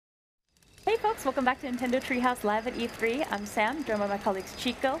folks, welcome back to Nintendo Treehouse Live at E3. I'm Sam, joined by my colleagues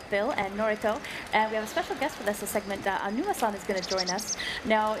Chico, Bill, and Norito. And we have a special guest with us this segment. Anuma-san is going to join us.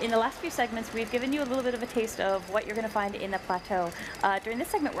 Now, in the last few segments, we've given you a little bit of a taste of what you're going to find in the Plateau. During this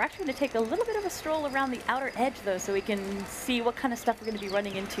segment, we're actually going to take a little bit of a stroll around the outer edge, though, so we can see what kind of stuff we're going to be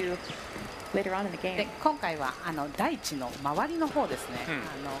running into later on in the game. で今回は大地の周りの方ですね、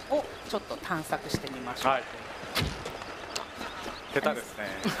をちょっと探索してみましょう。はい。下手ですね。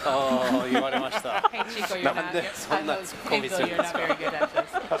ああ、言われました。Hey Chico, you're not. なんでそんなツッコミするんですか。You're not very good at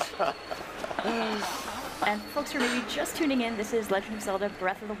this. And folks who are maybe just tuning in, this is Legend of Zelda: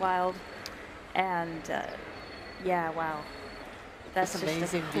 Breath of the Wild, and yeah, wow, that's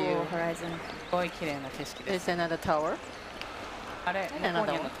just a cool horizon. すごい綺麗な景色です。 Is another tower? あれ、向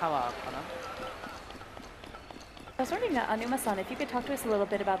こうにタワーかな。I was wondering, Anuma-san, if you could talk to us a little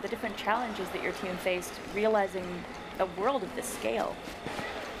bit about the different challenges that your team faced realizing a world of this scale.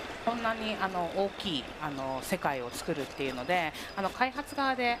 こんなに大きい世界を作るっていうので、開発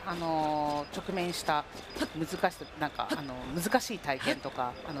側で直面した難しい体験と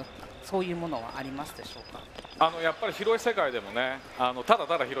かそういうものはありますでしょうか。やっぱり広い世界でもね、ただ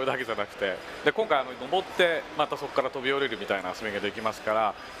ただ広いだけじゃなくて、で今回登ってまたそこから飛び降りるみたいな遊びができますか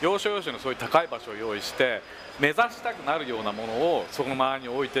ら、要所要所のそういう高い場所を用意して目指したくなるようなものをその周りに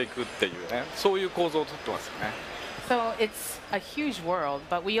置いていくっていうね、そういう構造をとってますよね。So it's a huge world,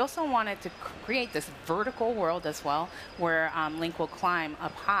 but we also wanted to create this vertical world as well, where Link will climb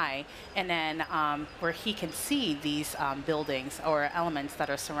up high, and then where he can see these buildings or elements that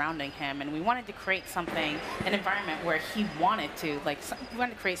are surrounding him. And we wanted to create something, an environment where he wanted to, we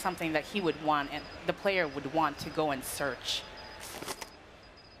wanted to create something that he would want, and the player would want to go and search.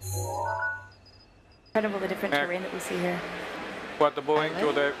 Incredible the different terrain that we see here. こうやって望遠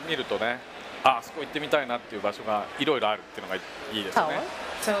鏡で見るとね。あそこ行ってみたいなっていう場所がいろいろあるっていうのがいいですね。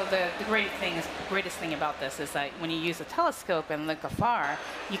So the greatest thing about this is that when you use a telescope and look afar,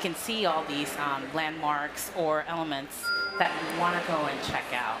 you can see all these landmarks or elements that you want to go and check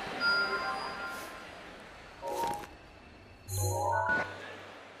out.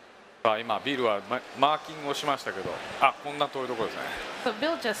 今ビルはマーキングをしましたけど、あ、こんな遠いところですね。So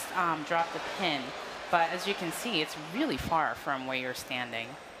Bill just dropped a pin, but as you can see, it's really far from where you're standing.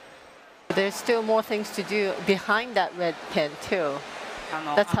 There's still more things to do behind that red pin too.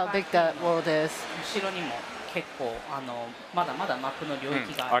 That's how big that world is. 後ろにも結構まだまだマップの領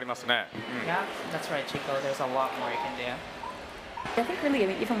域がありますね。Yeah, that's right, Chico. There's a lot more you can do. I think really, I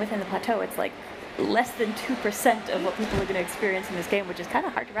mean, even within the plateau, it's like less than 2% of what people are going to experience in this game, which is kind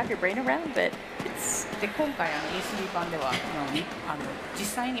of hard to wrap your brain around, but it's... で今回E3 版では実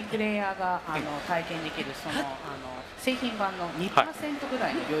際にプレイヤーが体験できるその製品版の 2% ぐら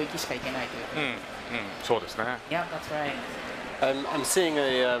いの領域しか行けないという。そうですね。Yeah, that's right. I'm seeing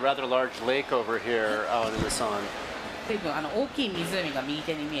a rather large lake over here out in the sun. 随分大きい湖が右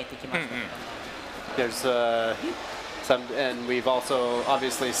手に見えてきましたけど。There's some, and we've also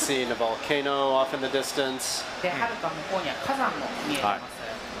obviously seen a volcano off in the distance. で、はるか向こうには火山も見えてます。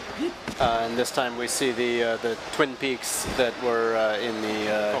And this time we see the Twin Peaks that were in the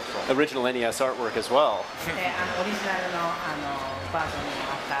original NES artwork as well. で、オリジナルのバージョンに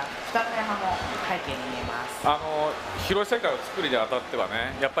あった二つ山も背景に見えます。広い世界を作るにあたっては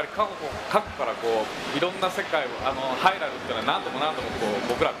ね、やっぱり過去からこういろんな世界をハイラルっていうのは何度も何度もこう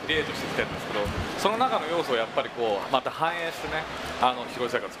僕らクリエイトしてきてるんですけど、その中の要素をやっぱりこうまた反映してね、広い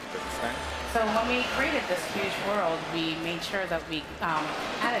世界を作ってるんですね。So when we created this huge world, we made sure that we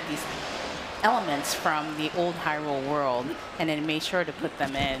added these elements from the old Hyrule world, and then made sure to put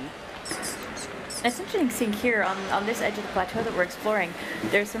them in. It's interesting seeing here on this edge of the plateau that we're exploring,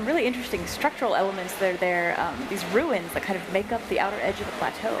 there's some really interesting structural elements that are there, these ruins that kind of make up the outer edge of the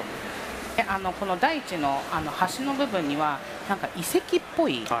plateau. この大地の橋の部分にはなんか遺跡っぽ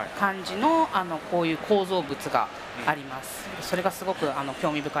い感じのこういう構造物があります。それがすごく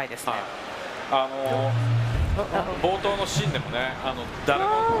興味深いですね。冒頭のシーンでもね、誰も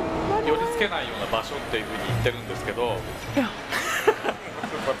寄りつけないような場所っていうふうに言ってるんですけど。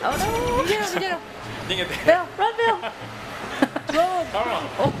逃げて。Bill, run, Bill.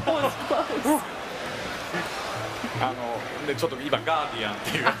 Almost close. でちょっと今ガーディアンっ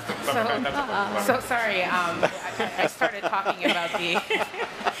ていうやつと戦いになっちゃった。So sorry, I started talking about the.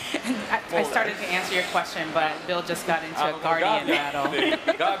 I started to answer your question, but Bill just got into a Guardian battle. ガ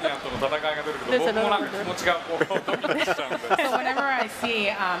ーディアンとの戦いが出るけど、僕もなんか気持ちがこうドキドキしちゃうんで。So whenever I see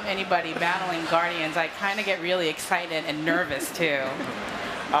anybody battling Guardians, I kind of get really excited and nervous too.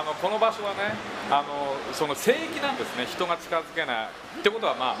 この場所はね、その聖域なんですね。人が近づけないってこと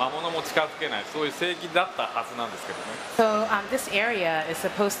は、まあ魔物も近づけない、そういう聖域だったはずなんですけどね。So this area is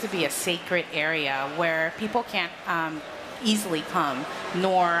supposed to be a sacred area where people can't easily come,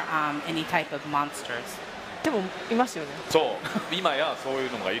 nor any type of monsters. でもいますよね。そう、今やそうい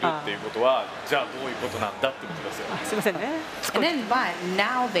うのがいるっていうことは、じゃあどういうことなんだってことですよ。すみませんね。 And then, but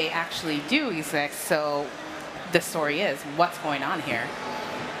now they actually do exist. So the story is what's going on here.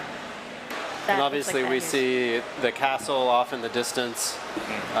 And obviously, we see the castle off in the distance,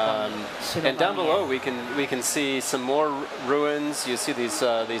 and down below we can see some more ruins. You see these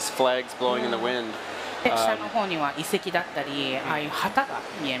flags blowing in the wind. で、下の方には遺跡だったり、ああいう旗が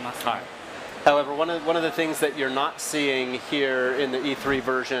見えますね。However, one of the things that you're not seeing here in the E3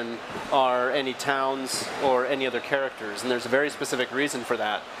 version are any towns or any other characters, and there's a very specific reason for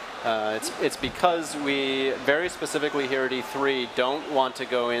that. It's because we very specifically here at E3 don't want to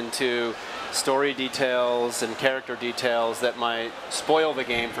go into story details and character details that might spoil the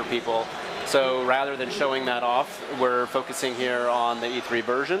game for people. So rather than showing that off, we're focusing here on the E3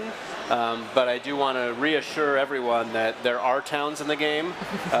 version. But I do want to reassure everyone that there are towns in the game.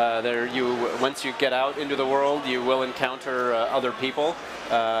 Once you get out into the world, you will encounter other people,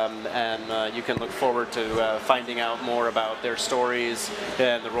 and you can look forward to finding out more about their stories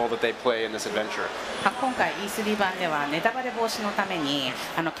and the role that they play in this adventure. 今回 E3 版ではネタバレ防止のために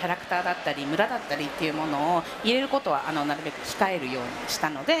キャラクターだったり村だったりっていうものを入れることはなるべく控えるようにした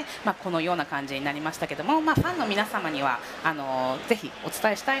ので、このような感じになりましたけども、ファンの皆様にはぜひお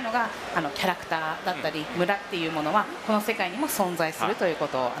伝えしたいのがキャラクターだったり村っていうものはこの世界にも存在するというこ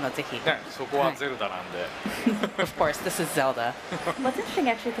とをぜひ。ね、そこはゼルダなんで。Of course, this is Zelda. What's interesting,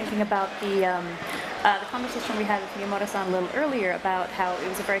 actually, thinking about the conversation we had with Miyamoto-san a little earlier about how it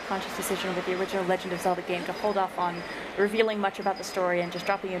was a very conscious decision with the original Legend of Zelda game to hold off on revealing much about the story and just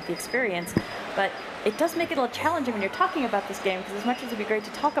dropping into the experience. But it does make it a little challenging when you're talking about this game, because as much as it'd be great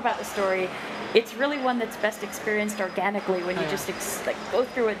to talk about the story, it's really one that's best experienced organically when you just go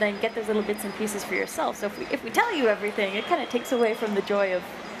through it and then get those little bits and pieces for yourself. So if we tell you everything, it kind of takes away from the joy of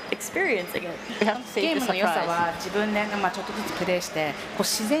experiencing it. ゲームの良さは自分でちょっとずつプレイして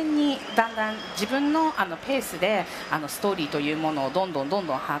自然にだんだん自分のペースでストーリーというものをどんどん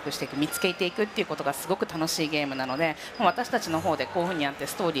把握していく、見つけていくっていうことがすごく楽しいゲームなので、私たちの方でこういうふうにやって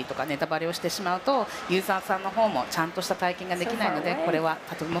ストーリーとかネタバレをしてしまうとユーザーさんの方もちゃんとした体験ができないので、これは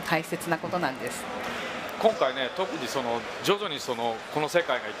とても大切なことなんです。今回ね、特に徐々にこの世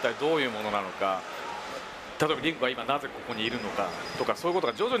界が一体どういうものなのか、例えばリンクが今なぜここにいるのかとか、そういうこと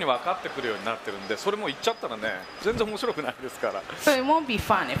が徐々に分かってくるようになってるんで、それも言っちゃったらね、全然面白くないですから。So it won't be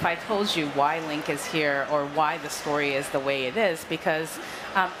fun if I told you why Link is here or why the story is the way it is, because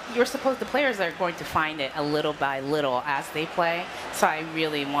the players are going to find it a little by little as they play. So I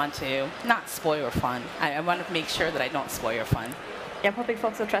really want to not spoil your fun. I want to make sure that I don't spoil your fun. Yeah, I'm hoping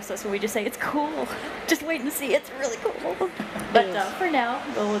folks will trust us when we just say it's cool. Just wait and see, it's really cool. But for now,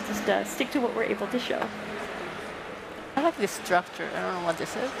 we'll just stick to what we're able to show. I like this structure. I don't know what this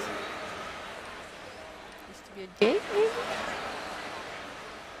is. Used to be a gate, maybe?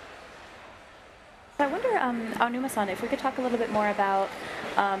 So I wonder, Aonuma-san, if we could talk a little bit more about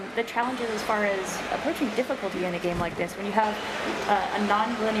the challenges as far as approaching difficulty in a game like this. When you have a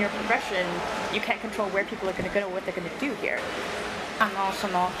non-linear progression, you can't control where people are going to go or what they're going to do here.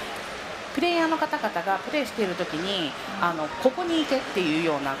 プレイヤーの方々がプレイしているときにここに行けっていう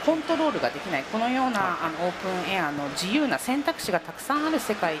ようなコントロールができない、このようなオープンエアの自由な選択肢がたくさんある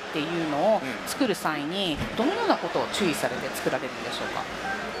世界っていうのを作る際にどのようなことを注意されて作られるんでしょうか。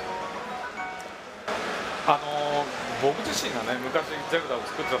僕自身がね、昔ゼルダを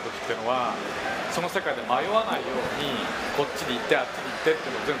作ってた時っていうのは、その世界で迷わないようにこっちに行ってあっちに行ってって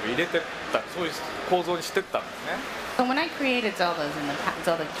いうのを全部入れてった、そういう構造にしてったんですね。So when I created Zelda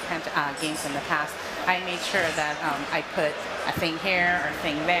games in the past, I made sure that I put a thing here or a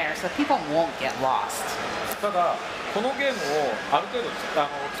thing there, so people won't get lost. ただこのゲームをある程度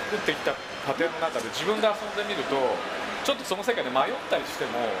作ってきた過程の中で自分で遊んでみると、ちょっとその世界で迷ったりして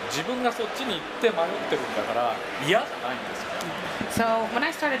も自分がそっちに行って迷ってるんだから嫌じゃないんですよ。So when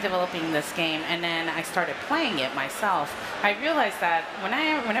I started developing this game and then I started playing it myself, I realized that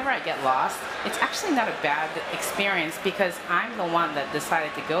whenever I get lost, it's actually not a bad experience because I'm the one that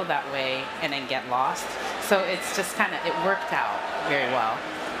decided to go that way and then get lost. So it's just it worked out very well.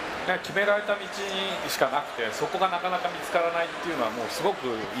 決められた道にしかなくて、そこがなかなか見つからないっていうのはもうすごく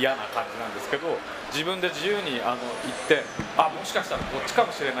嫌な感じなんですけど、自分で自由に行って、もしかしたらこっちか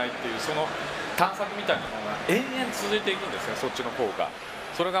もしれないっていうその探索みたいなものが延々続いていくんですね、そっちの方が。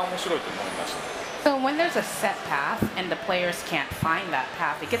それが面白いと思いました。 So when there's a set path and the players can't find that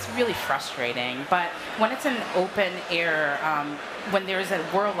path, it gets really frustrating. But when it's an open air, when there's a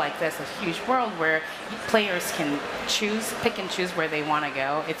world like this, a huge world where players can pick and choose where they want to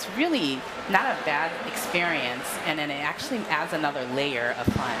go, it's really not a bad experience, and then it actually adds another layer of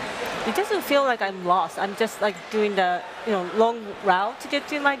fun. It doesn't feel like I'm lost. I'm just like doing the long route to get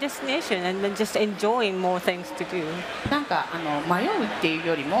to my destination and then just enjoying more things to do. なんか迷うっていう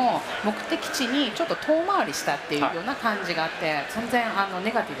よりも目的地にちょっと遠回りしたっていうような感じがあって、全然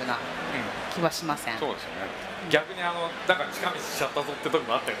ネガティブな気はしません。そうですよね。逆にだから近道しちゃったぞって時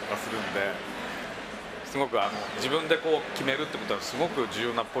もあったりとかするんで、すごく自分でこう決めるってことはすごく重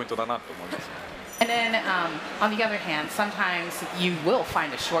要なポイントだなと思いますね。And then, on the other hand, sometimes you will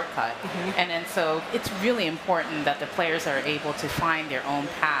find a shortcut, and then so it's really important that the players are able to find their own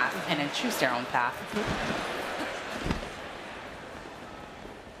path and then choose their own path.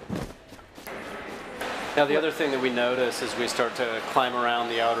 Now the other thing that we notice as we start to climb around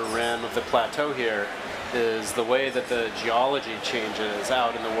the outer rim of the plateau here is the way that the geology changes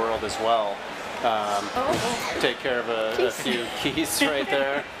out in the world as well. Take care of a few keys right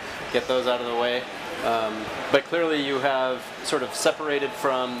there. Get those out of the way. But clearly you have sort of separated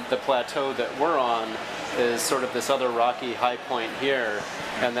from the plateau that we're on is sort of this other rocky high point here.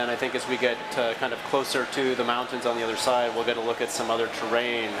 And then I think as we get kind of closer to the mountains on the other side, we'll get a look at some other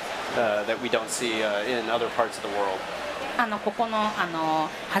terrain that we don't see in other parts of the world. ここの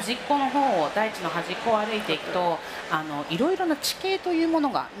端っこの方を大地の端っこを歩いていくといろいろな地形というも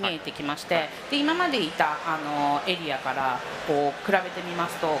のが見えてきまして、で今までいたエリアからこう比べてみま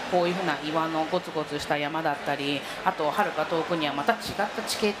すと、こういうふうな岩のゴツゴツした山だったり、あとはるか遠くにはまた違った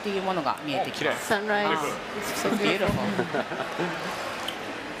地形っていうものが見えてきます。Sunrise. It's so beautiful.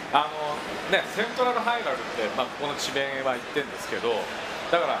 セントラルハイラルって、ここの地名は言ってるんですけど、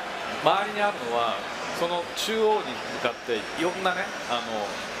だから周りにあるのはその中央に向かっていろんなね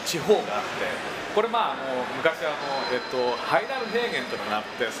地方があって、これ昔ハイラル平原というのがあっ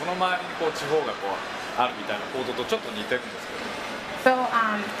て、その周りにこう地方がこうあるみたいな構造とちょっと似てるんですけど。So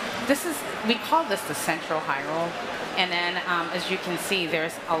we call this the Central Hyrule, and then as you can see,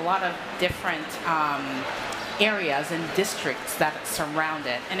 there's a lot of different areas and districts that surround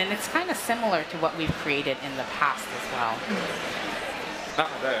it, and then it's kind of similar to what we've created in the past as well. なの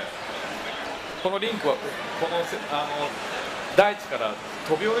でこのリンクはこの大地から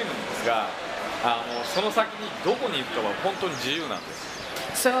飛び降りるんですが、その先にどこに行くかは本当に自由なんです。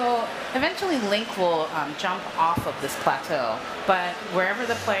So eventually Link will jump off of this plateau, but wherever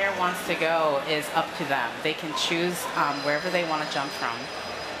the player wants to go is up to them. They can choose wherever they want to jump from.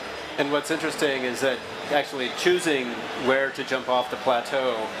 And what's interesting is that actually choosing where to jump off the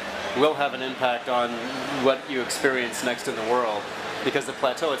plateau will have an impact on what you experience next in the world, because the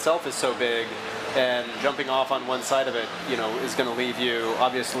plateau itself is so big, and jumping off on one side of it, is going to leave you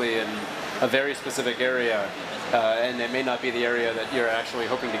obviously in a very specific area, and it may not be the area that you're actually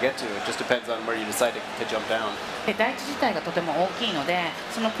hoping to get to. It just depends on where you decide to jump down. で大地自体がとても大きいので、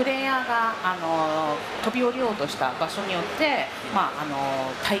そのプレイヤーが飛び降りようとした場所によって、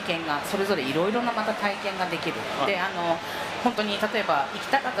体験がそれぞれいろいろなまた体験ができる。で本当に例えば行き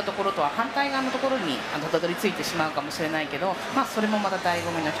たかったところとは反対側のところにたどり着いてしまうかもしれないけど、それもまた醍醐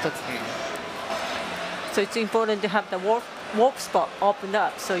味の一つ。So it's important to have the warp spot opened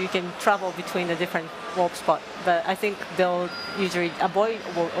up so you can travel between the different warp spots. But I think they'll usually avoid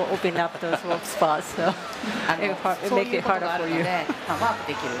opening up those warp spots, so it makes it harder for you. ワープ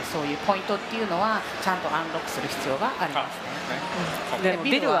できるそういうポイントっていうのはちゃんとアンロックする必要がありますね。で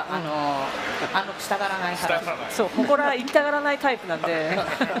ビルはアンロックしたがらないから。そう、ここら行きたがらないタイプなんで、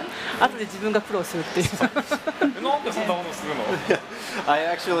後で自分が苦労するっていう。なんでそんなことするの？I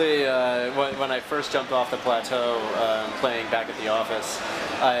actually, when I first jumped off the plateau, playing back at the office,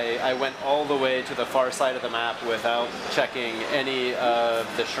 I went all the way to the far side of the map without checking any of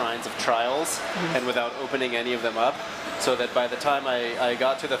the shrines of trials and without opening any of them up, so that by the time I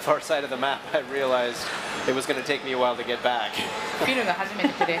got to the far side of the map, I realized it was going to take me a while to get back. ビルが初めて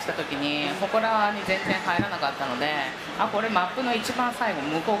プレイした時にここらに全然入らなかったので、これマップの一番最後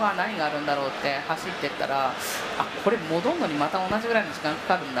向こう側何があるんだろうって走ってったら、これ戻るのにまた同じぐらいの時間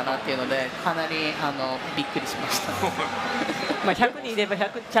かかるんだなっていうので、かなりびっくりしました。100人いれば 100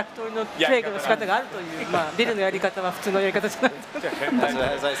通りのプレイの仕方があるという、ビルのやり方は普通のやり方じゃない。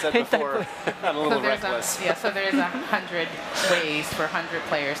As I said before, I'm a little reckless. So there's 100 ways for 100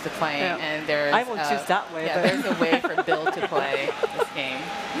 players to play, and there's I won't choose that way. There's a way for Bill to play this game.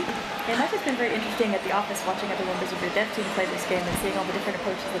 And that's just been very interesting at the office, watching other members of your dev team play this game and seeing all the different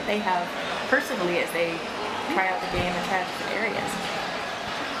approaches that they have personally as they try out the game and try out different areas.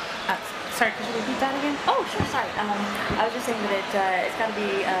 Sorry, could you repeat that again? Oh, sure, sorry. I was just saying that it's got to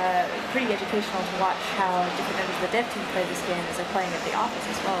be pretty educational to watch how different members of the dev team play this game as they're playing at the office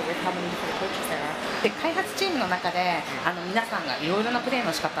as well, with how many different approaches there are. で開発チームの中で皆さんがいろいろなプレー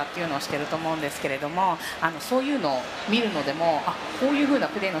の仕方っていうのをしてると思うんですけれども、そういうのを見るのでもこういう風な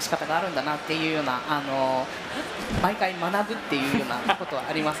プレーの仕方があるんだなっていうような毎回学ぶっていうようなことは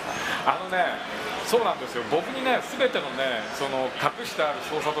ありますか？そうなんですよ。僕にね、全てのね、その隠してある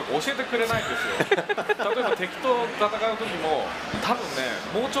操作とか教えてくれないんですよ。例えば敵と戦う時も、多分ね、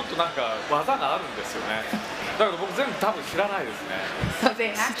もうちょっとなんか技があるんですよね。だけど僕全部多分知らないですね。So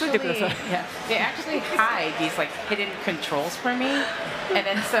they actually hide these like hidden controls for me, and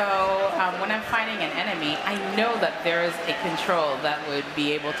then so when I'm fighting an enemy, I know that there is a control that would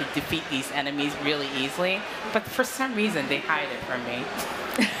be able to defeat these enemies really easily, but for some reason they hide it from me.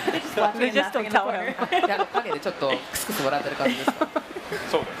 They just don't tell him. 影でちょっとクスクス笑ってる感じですか？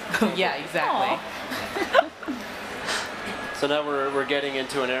そうです。Yeah, exactly. So now we're getting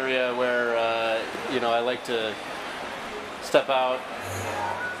into an area where I like to step out,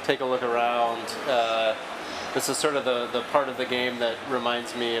 take a look around. This is sort of the part of the game that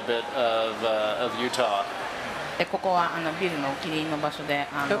reminds me a bit of Utah. でここはビルのお気に入りの場所で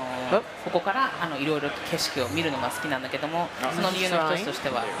ここからいろいろ景色を見るのが好きなんだけども、その理由の一つとして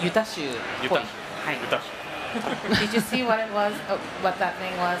はユタ州っぽい。はい。Did you see what it was? What that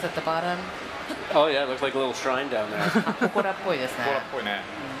thing was at the bottom? Oh yeah, it looked like a little shrine down there. ここらっぽいですね。ここらっぽいね。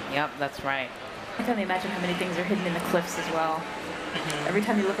Yep, that's right. I can only imagine how many things are hidden in the cliffs as well. Every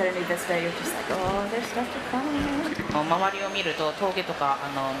time you look at a new vista, you're just like, oh, there's stuff to find. 周りを見ると峠とか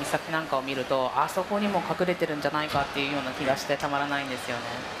岬なんかを見るとあそこにも隠れてるんじゃないかっていうような気がしてたまらないんですよね。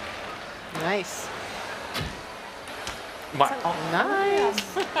Nice. うまい。 Nice.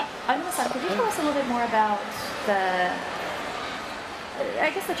 Anuma-san, could you tell us a little bit more about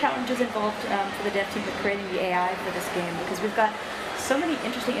I guess the challenges involved for the dev team with creating the AI for this game, because we've got so many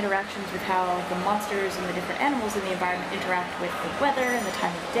interesting interactions with how the monsters and the different animals in the environment interact with the weather and the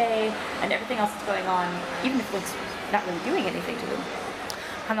time of day and everything else that's going on, even if Link's not really doing anything to them.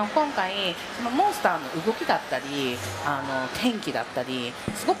 今回そのモンスターの動きだったり天気だったり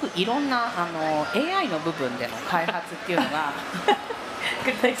すごくいろんなAI の部分での開発っていうのが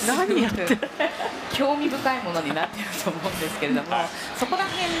何やってる興味深いものになっていると思うんですけれども、そこら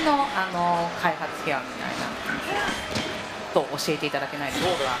辺の開発ケアみたいなと教えていただけないでしょ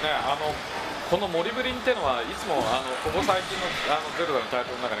うか。そうですね。このモリブリンっていうのはいつもここ最近のゼルダのタイ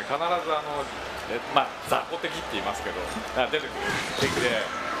トルの中に必ず雑魚敵って言いますけど出てくる敵で、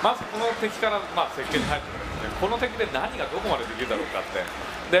まずこの敵から設計に入ってくるんですね。この敵で何がどこまでできるだろうかって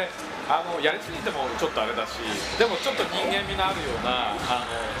でやりすぎてもちょっとあれだし、でもちょっと人間味のあるような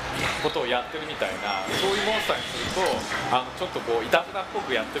ことをやってるみたいな、そういうモンスターにするとちょっとこういたずらっぽ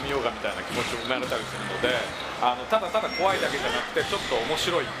くやってみようかみたいな気持ちを生まれたりするので、ただただ怖いだけじゃなくてちょっと面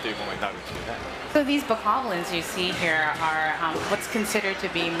白いっていうものになるっていうね。So these bokoblins you see here are what's considered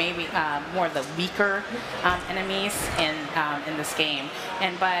to be maybe more the weaker enemies in this game,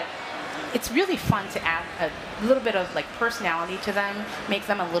 but it's really fun to add a little bit of like personality to them, make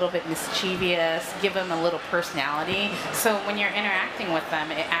them a little bit mischievous, give them a little personality. So when you're interacting with them,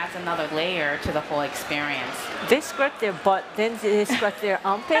 it adds another layer to the whole experience. They scratch their butt, then they scratch their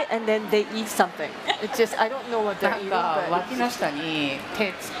armpit, and then they eat something. It's just, I don't know what they're なん eating, か but 脇の下に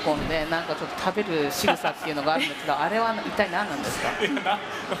手突っ込んでなんかちょっと食べる仕草っていうのがあるんですけど、あれは一体何なんですか？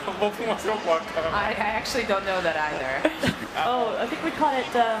僕もすごくわからない。 I actually don't know that either. Oh, I think we caught it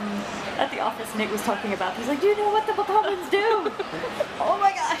at the office. Nick was talking about. He's like, "Do you know what the bokoblins do?" Oh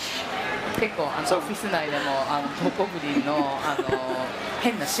my gosh! 結構オフィス内でもボコブリンの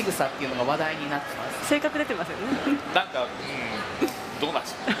変な仕草っていうのが話題になってます。性格出てますよね。なんか、どうなんで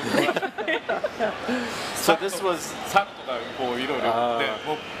すか。So this was 猿とかこういろいろ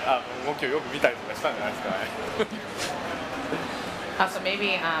動きをよく見たりとかしたんじゃないですかね。So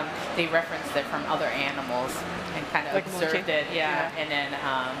maybe they referenced it from other animals and kind of Like observed monkey? it, and then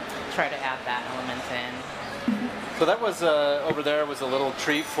try to add that element in. So that was over there was a little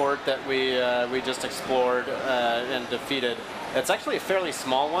tree fort that we just explored and defeated. It's actually a fairly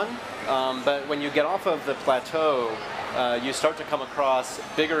small one, but when you get off of the plateau, you start to come across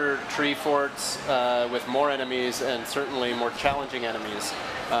bigger tree forts with more enemies and certainly more challenging enemies.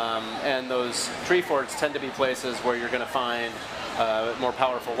 And those tree forts tend to be places where you're going to find more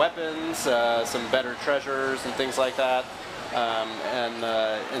powerful weapons, some better treasures and things like that.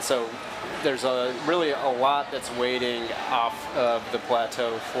 And so there's really a lot that's waiting off of the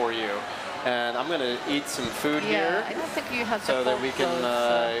plateau for you. And I'm going to eat some food here I don't think you have so that we can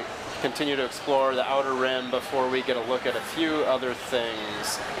continue to explore the outer rim before we get a look at a few other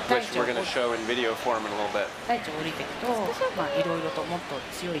things, which we're going to show in video form in a little bit. 大地を降りていくと、まあ、いろいろともっと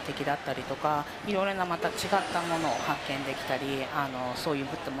強い敵だったりとか、いろいろなまた違ったものを発見できたり、そういう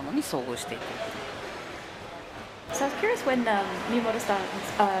ものに遭遇していく。So I was curious when when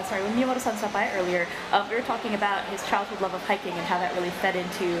Miyamoto-san stopped by earlier, we were talking about his childhood love of hiking and how that really fed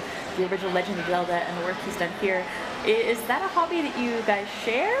into the original Legend of Zelda and the work he's done here. Is that a hobby that you guys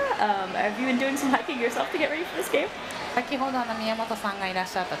share? Have you been doing some hiking yourself to get ready for this game? 先ほど宮本さんがいらっ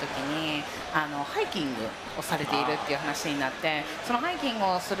しゃった時にハイキングをされているっていう話になって、そのハイキング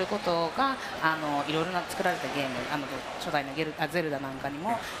をすることがいろいろな作られたゲーム初代のゼルダなんかに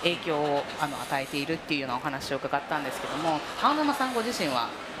も影響を与えているっていうようなお話を伺ったんですけども、青沼さんご自身は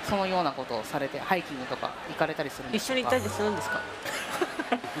そのようなことをされてハイキングとか行かれたりするんですか？一緒に行ったりするんですか？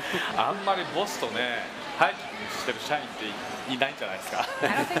あんまりボスとねハイキングしてる社員っていないんじゃないですか。I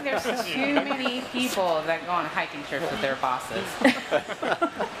don't think there's too many people that go on hiking trips with their bosses.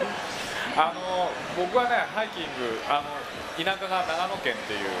 僕はねハイキング田舎が長野県っ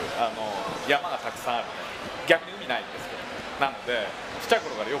ていう山がたくさんあるね、逆に海ないんですけど、なのでちっちゃい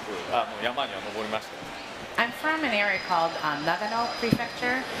頃からよく山には登りました。I'm from an area called Nagano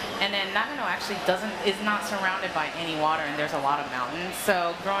Prefecture, and then Nagano actually is not surrounded by any water, and there's a lot of mountains.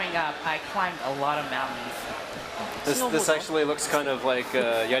 So growing up, I climbed a lot of mountains. This actually looks kind of like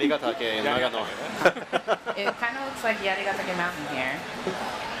Yarigatake in Nagano. It kind of looks like Yarigatake Mountain here.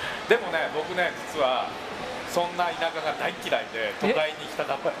 でもね僕ね実はそんな田舎が大嫌いで都会に行きた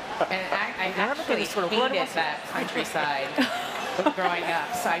かった。And I actually hated that countryside. Growing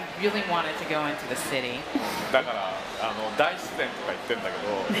up, so I really wanted to go into the city. だから大自然とか言ってんだ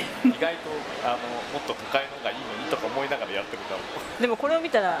けど、意外ともっと都会の方がいいのにとか思いながらやってるかも。でもこれを見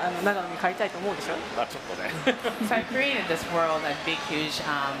たら長野に帰りたいと思うでしょ？ちょっとね。So I created this world, a big, huge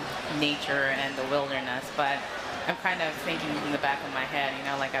nature and the wilderness, but I'm kind of thinking in the back of my head, you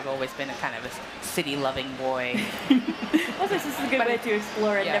know, like I've always been a kind of a city-loving boy. Well, this is a good way to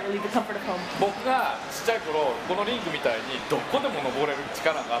explore and never leave the comfort of home. 僕がちっちゃい頃このリングみたいにどこでも登れる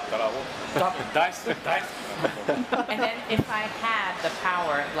力があったら多分大好きだと思う。And then if I had the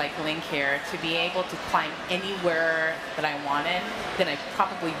power, like Link here, to be able to climb anywhere that I wanted, then I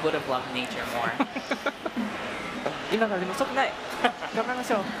probably would have loved nature more. 今からでも遅くない。頑張りま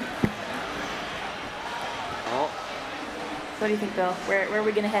しょう。What do you think, Bill? Where are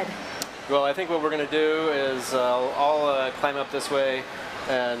we going to head? Well, I think what we're going to do is I'll climb up this way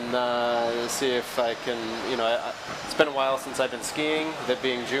and see if I can, you know, it's been a while since I've been skiing, that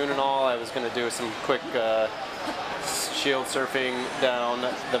being June and all. I was going to do some quick shield surfing down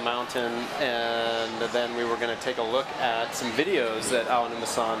the mountain, and then we were going to take a look at some videos that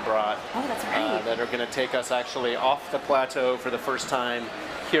Aonuma-san brought. Oh, that's right. That are going to take us actually off the plateau for the first time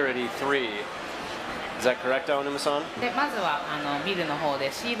here at E3. Is that correct, Aonuma-san? でまずはビルの方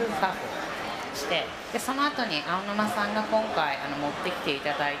でシールドサーフをして、でその後に青沼さんが今回持ってきてい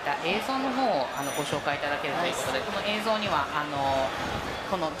ただいた映像の方をご紹介いただけるということで、この映像には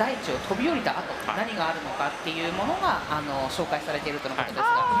この大地を飛び降りた後、何があるのかっていうものが紹介されているとのことですが。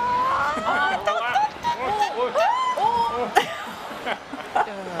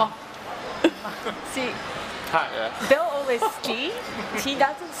See, Bill always ski. He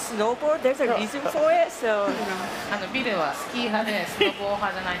doesn't snowboard. There's a reason for it. So, you know. ビルはスキー派でスノボー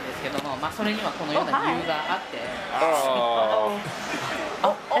派じゃないんですけども、まあそれにはこのような理由があって。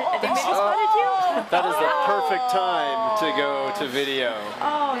They maybe spotted you? That is the perfect time to go to video.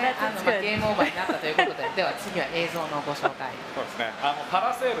 Oh, that's ゲー good. ムオーバーになったということで、では次は映像のご紹介。そうですね。パ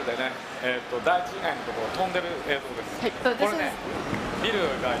ラセールでね、大地以外のところを飛んでる映像です。So これね、ビル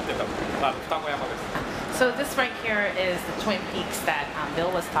が言ってた双子山です。So this right here is the Twin Peaks that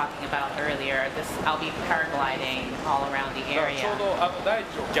Bill was talking about earlier. I'll be paragliding all around the ちょ area. うど大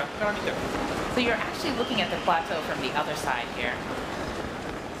地を逆から見てる。So you're actually looking at the plateau from the other side here.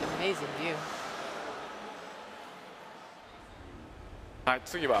 It's an amazing view. はい、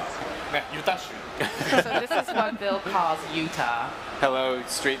次はね、ユタ州。So this is what Bill calls Utah. Hello,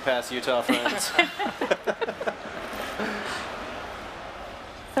 Street Pass Utah friends.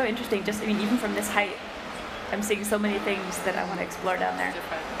 So interesting. Just, I mean, even from this height, I'm seeing so many things that I want to explore down there.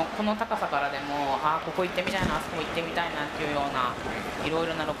 この高さからでも、ここ行ってみたいな、あそこ行ってみたいなっていうような、いろい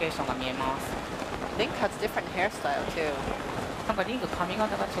ろなロケーションが見えます。Link has different hairstyle too. なんかリング髪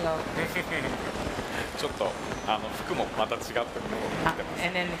型が違う。ちょっと服もまた違ってるのを見てます。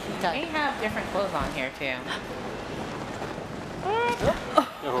 And then he may have different clothes on here too.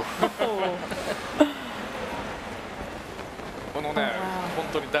 こののね、本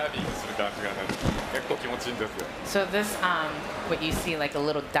当にダイビングする感じがね、結構気持ちいいんですよ。 So this, what you see like a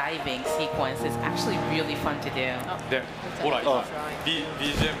little diving sequence is actually really fun to do. で、ほら今、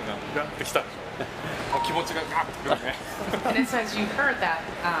BGM がガッてきたでしょ。もう気持ちがガッてくるね。And it says you heard that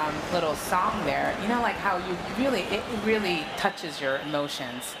little song there. You know, like how it really touches your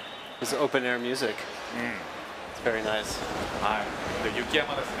emotions. It's open air music. It's very nice. はい。で、雪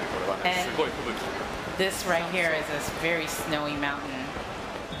山ですね、これはね、すごい吹雪。 This right here is this very snowy mountain.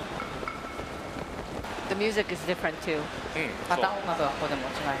 The music is different too. また音楽はここでも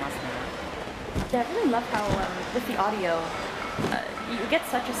違いますね。 Yeah, I really love how with the audio, you get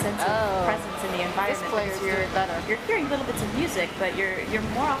such a sense of presence in the environment player because is doing better. you're hearing little bits of music, but you're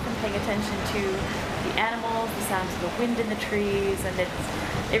more often paying attention to the animals, the sounds of the wind in the trees, and it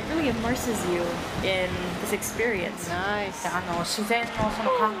really immerses you in this experience. Nice. 自然のそ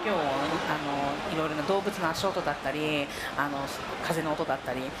の環境音、いろいろな動物の足音だったり、風の音だっ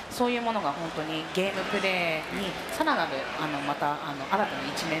たり、そういうものが本当にゲームプレイにさらなるまた新たな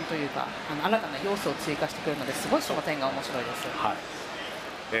一面というか、新たな要素を追加してくるので、すごいその点が面白いです。はい。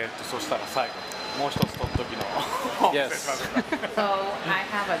そしたら最後にもう一つ取っときの。Yes. So I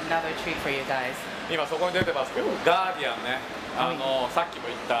have another treat for you guys. 今そこに出てますけど、ガーディアンね、さっきも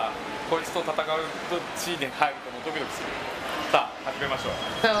言ったこいつと戦うシーンに入るともうドキドキする。さあ始めましょう。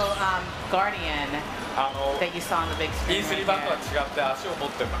 So Guardian that you saw on the big screen. E3 版とは違って足を持っ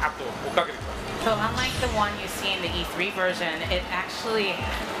てバーッと追っかけてきます。 So unlike the one you see in the E3 version, it actually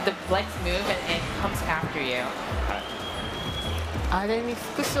the legs move and it comes after you. はい。あれに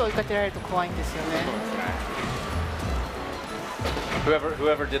複数追いかけられると怖いんですよね。そうですね。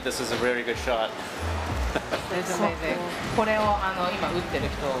 Whoever did this is a very good shot. It's amazing. これを今打ってる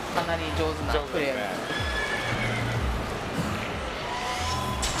人かなり上手なプレー。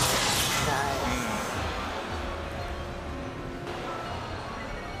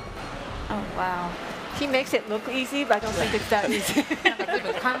 Oh wow. He makes it look easy, but I don't think it's that easy. なんか随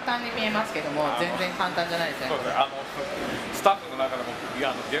分簡単に見えますけども、全然簡単じゃないですね。そうですね。スタッフの中でもゲ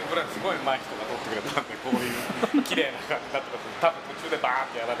ームプレイすごい上手い人が撮ってくれたんで、こういう綺麗な感じになってます。多分途中でバー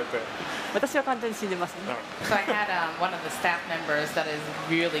ってやられて。私は簡単に死んでますね。So I had one of the staff members that is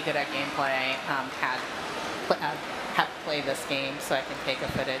really good at gameplay had played this game, so I can take a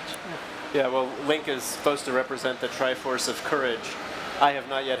footage. Yeah, well, Link is supposed to represent the Triforce of courage. I have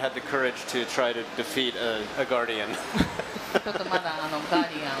not yet had the courage to try to defeat a Guardian. ちょっとまだガー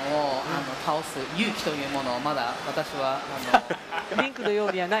ディアンを倒す勇気というものをまだ私はリンクのよ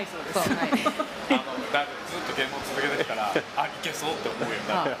うにはないそうです。そうないです。だってずっとゲームを続けてきたら、あ、いけそうって思うように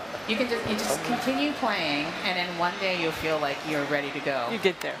なる。 You just continue playing, and then one day you'll feel like you're ready to go. You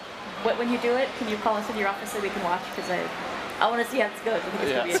get there. When you do it, can you call us in your office so we can watch? Because I want to see how this goes. I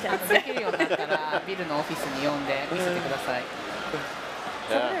think it's going to be intense. できるようになったらビルのオフィスに呼んで見せてください。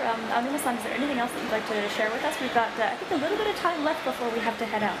 So there, Anuma-san, is there anything else that you'd like to share with us? We've got, I think, a little bit of time left before we have to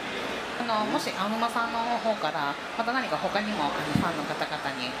head out. もしアヌマさんの方からまた何か他にもファンの方々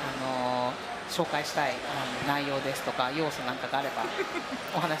に紹介したい内容ですとか要素なんかがあれば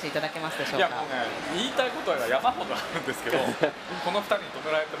お話しいただけますでしょうか。いやもうね、言いたいことは山ほどあるんですけど、この2人に止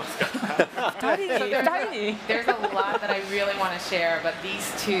められてますから。2人に There's a lot that I really want to share, but these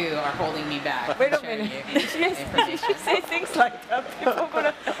two are holding me back. Wait a from sharing minute. you Yes, you information. should say things like that. People are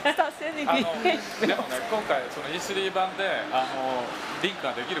gonna start sending me. でもね、今回その E3 版でリンク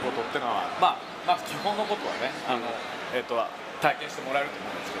ができることっていうのは、まあ基本のことはね、体験してもらえると思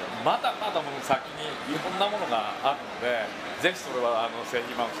うんですけど、まだまだもう先にいろんなものがあるので、ぜひそれは製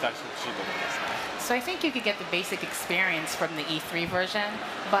品版を期待してほしいと思いますね。 So I think you could get the basic experience from the E3 version,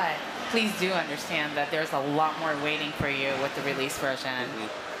 but please do understand that there's a lot more waiting for you with the release version.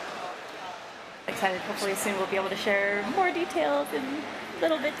 Excited. Hopefully soon we'll be able to share more details and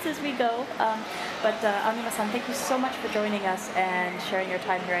little bits as we go. But Anuma-san, thank you so much for joining us and sharing your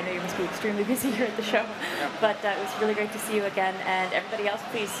time here. I know you must be extremely busy here at the show, but it was really great to see you again. And everybody else,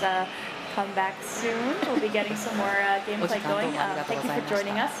 please come back soon. We'll be getting some more gameplay going. Thank you for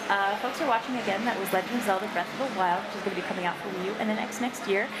joining us. Folks are watching again. That was Legend of Zelda Breath of the Wild, which is going to be coming out for Wii U and then next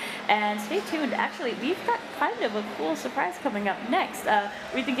year. And stay tuned. Actually, we've got kind of a cool surprise coming up next.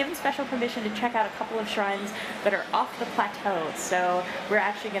 We've been given special permission to check out a couple of shrines that are off the plateau. So we're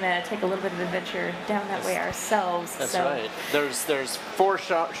actually going to take a little bit of adventure down that way ourselves. That's right. There's four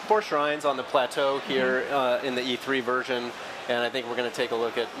shrines on the plateau here in the E3 version. And I think we're going to take a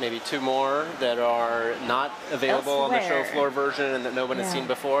look at maybe 2 more that are not available on the show floor version and that no one has seen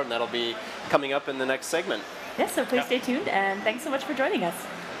before, and that'll be coming up in the next segment. Yes, so please stay tuned, and thanks so much for joining us.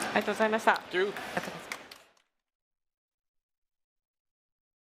 ありがとうございました。Thank you.